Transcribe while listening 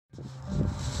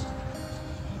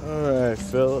All right,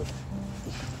 Phillip.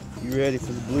 You ready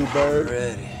for the Bluebird?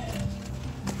 Ready.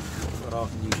 What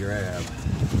off and use your ab?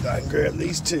 I can grab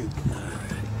these two.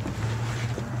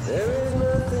 There is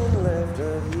nothing left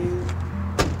of you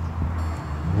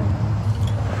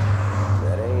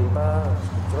that ain't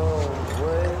boxed or thrown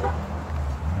away.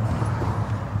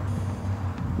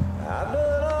 I've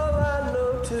done all I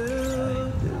know to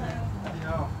do.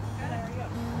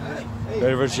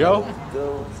 Ready for the show?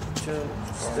 Go to church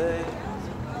and stay.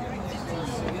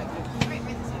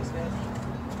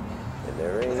 And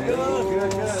there ain't no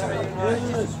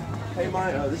Hey,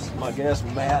 this is my guest,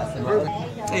 Matt.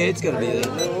 Hey, it's gonna be there.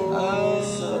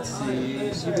 Let's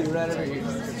see. She'll be right over here.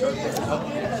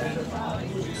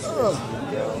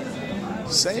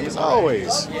 Same as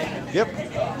always. Yep.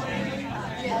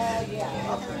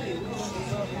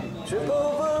 trip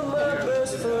over my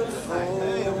best foot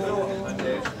forward.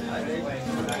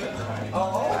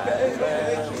 Oh, okay.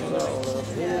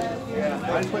 Yeah, I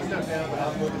just put stuff down, but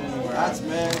I'm looking anywhere. That's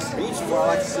man. Each far,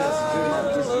 like I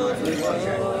said, this is my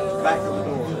back of the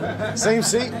door. Same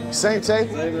seat, same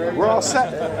tape. We're all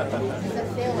set.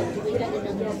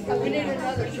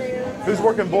 Who's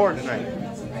working board tonight?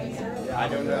 I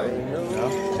don't know.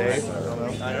 No? Dave? I don't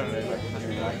know. I don't know.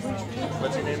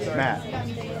 What's your name, sir? Matt.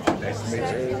 Nice to meet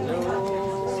you.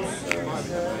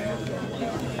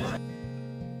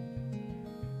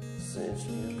 Since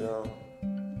you're gone.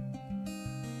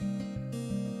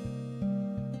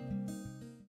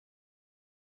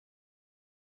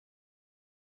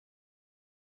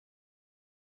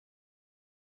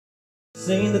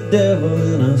 Seen the devil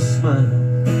in a smile.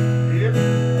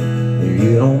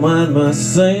 You don't mind my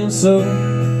saying so.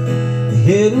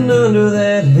 Hidden under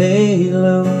that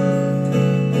halo,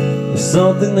 there's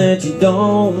something that you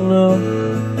don't know,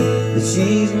 that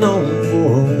she's known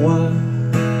for a while.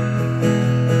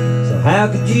 So how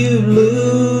could you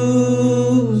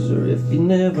lose her if you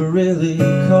never really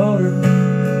caught her?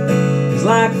 It's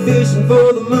like fishing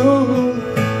for the moon,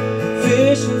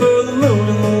 fishing for the moon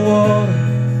in the water.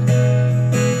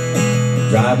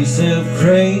 Drive yourself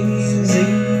crazy,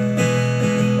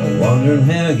 wondering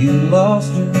how you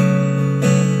lost her.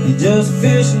 You're just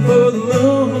fishing for the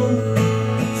moon,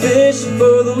 fishing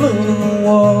for the moon in the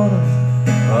water.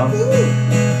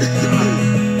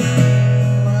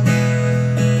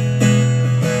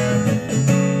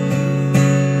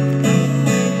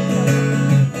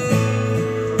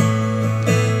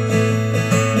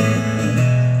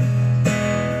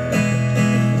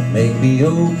 Maybe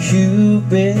old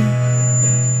Cupid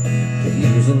could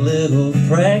use a little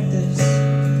practice.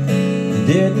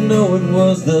 Didn't know it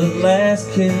was the last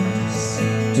kiss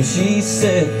till she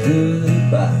said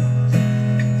goodbye.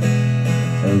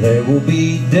 And there will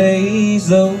be days,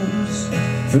 those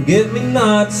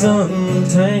forget-me-nots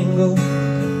untangled.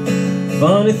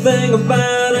 Funny thing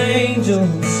about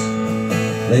angels,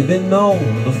 they've been known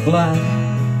to fly.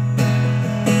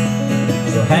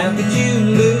 So how could you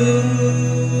lose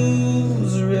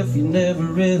her if you never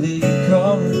really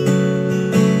caught her?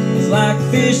 It's like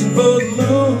fishing for the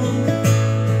moon,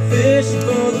 fishing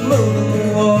for the moon in the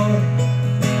water.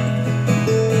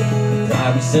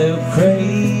 Drive yourself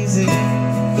crazy,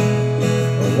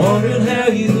 wondering how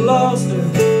you lost her.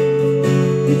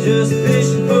 You're just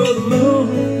fishing for the moon,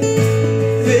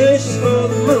 fishing for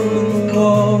the moon in the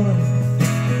water.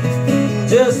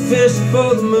 Just fishing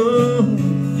for the moon.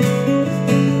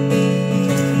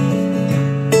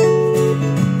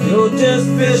 You're just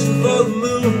fishing for the moon.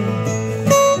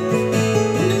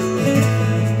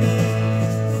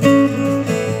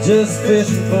 Just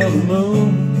fishing for the moon.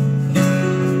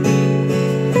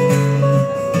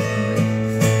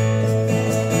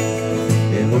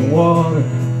 In the water.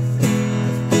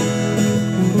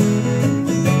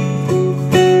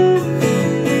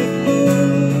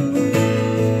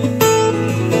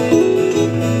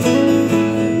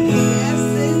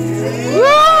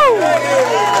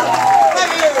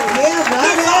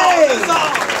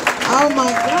 Oh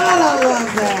my God, I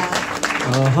love that.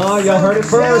 Y'all heard it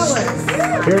first.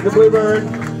 Here's the Bluebird.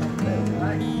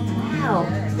 Wow.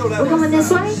 We're going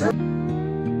this way?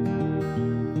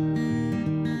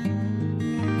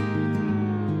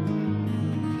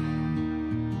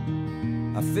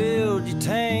 I filled your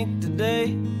tank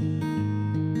today.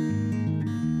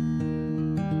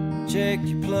 Checked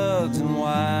your plugs and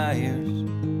wires.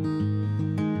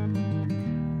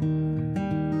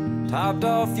 Topped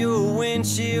off your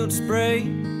windshield spray.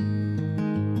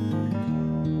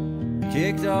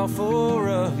 Kicked off 4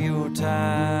 of your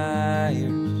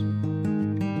tires.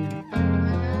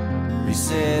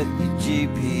 Reset your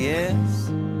GPS.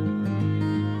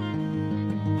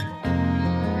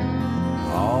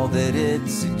 All that it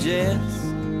suggests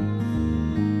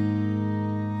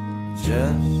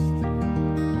Just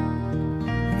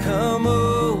come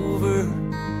over.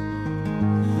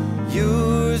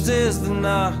 Yours is the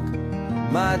knock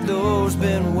my door's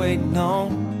been waiting on.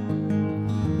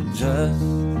 Just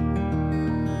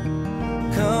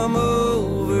come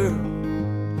over.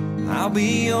 I'll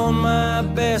be on my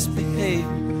best behavior.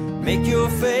 Make your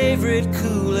favorite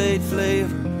Kool-Aid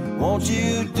flavor. Won't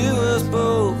you do us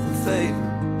both a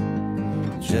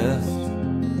favor? Just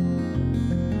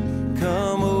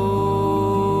come over.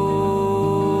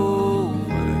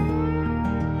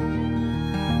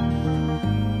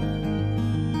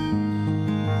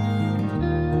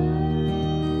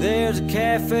 There's a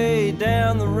cafe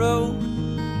down the road.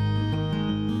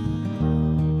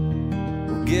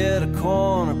 We'll get a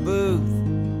corner booth.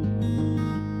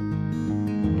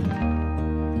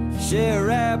 Share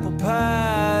apple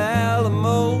pie,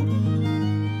 Alamo.